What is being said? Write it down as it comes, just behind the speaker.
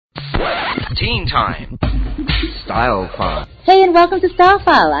Teen Time. StyleFyle. Hey, and welcome to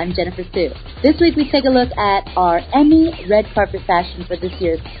StyleFyle. I'm Jennifer Sue. This week we take a look at our Emmy red carpet fashion for this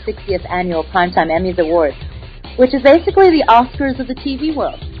year's 60th annual Primetime Emmys Awards, which is basically the Oscars of the TV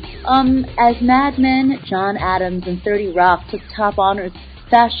world. As Mad Men, John Adams, and 30 Rock took top honors,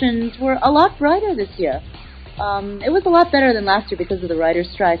 fashions were a lot brighter this year. It was a lot better than last year because of the writer's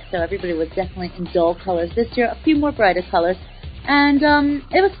strike, so everybody was definitely in dull colors. This year, a few more brighter colors. And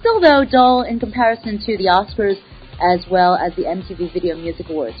it was still, though, dull in comparison to the Oscars as well as the MTV Video Music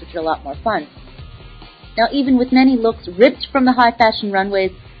Awards, which are a lot more fun. Now, even with many looks ripped from the high fashion runways,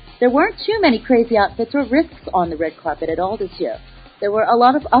 there weren't too many crazy outfits or risks on the red carpet at all this year. There were a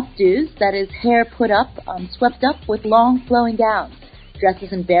lot of updos, that is, hair put up, swept up with long flowing gowns.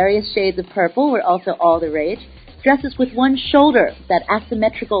 Dresses in various shades of purple were also all the rage. Dresses with one shoulder, that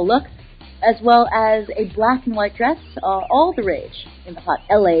asymmetrical look, as well as a black and white dress, all the rage. In the hot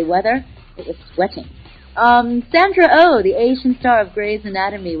LA weather, it was sweating. Sandra Oh, the Asian star of Grey's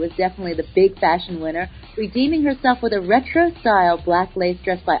Anatomy, was definitely the big fashion winner, redeeming herself with a retro-style black lace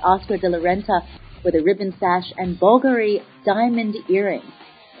dress by Oscar de la Renta with a ribbon sash and Bulgari diamond earrings.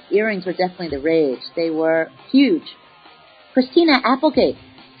 Earrings were definitely the rage. They were huge. Christina Applegate,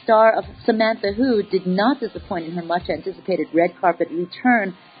 star of Samantha Who, did not disappoint in her much-anticipated red carpet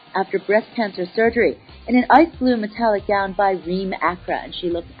return after breast cancer surgery in an ice blue metallic gown by Reem Acra, and she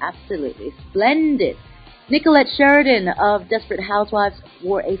looked absolutely splendid. Nicolette Sheridan of Desperate Housewives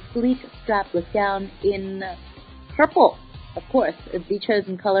wore a sleek strapless gown in purple, of course, the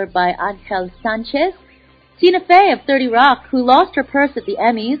chosen color by Angel Sanchez. Tina Fey of 30 Rock, who lost her purse at the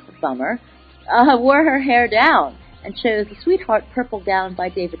Emmys, bummer, wore her hair down and chose the sweetheart purple gown by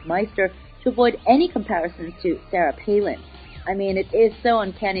David Meister to avoid any comparisons to Sarah Palin. I mean, it is so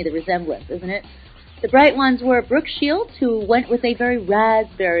uncanny, the resemblance, isn't it? The bright ones were Brooke Shields, who went with a very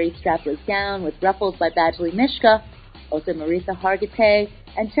raspberry strapless gown with ruffles by Badgley Mishka, also Marisa Hargitay,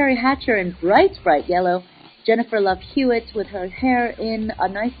 and Terry Hatcher in bright, bright yellow. Jennifer Love Hewitt, with her hair in a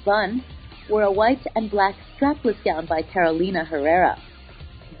nice bun, wore a white and black strapless gown by Carolina Herrera.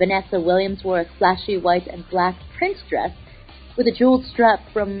 Vanessa Williams wore a flashy white and black print dress with a jeweled strap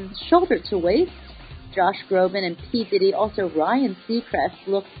from shoulder to waist. Josh Groban and P. Diddy, also Ryan Seacrest,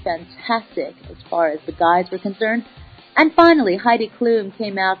 looked fantastic as far as the guys were concerned. And finally, Heidi Klum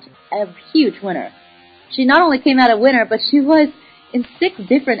came out a huge winner. She not only came out a winner, but she was in 6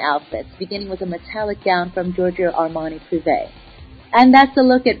 different outfits, beginning with a metallic gown from Giorgio Armani Privé. And that's a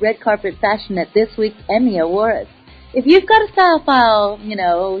look at red carpet fashion at this week's Emmy Awards. If you've got a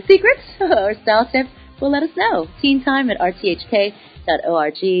StyleFyle, secret or style tip, well, let us know. Teen Time at rthk.org.hk.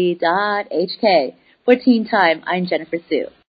 For Teen Time, I'm Jennifer Sue.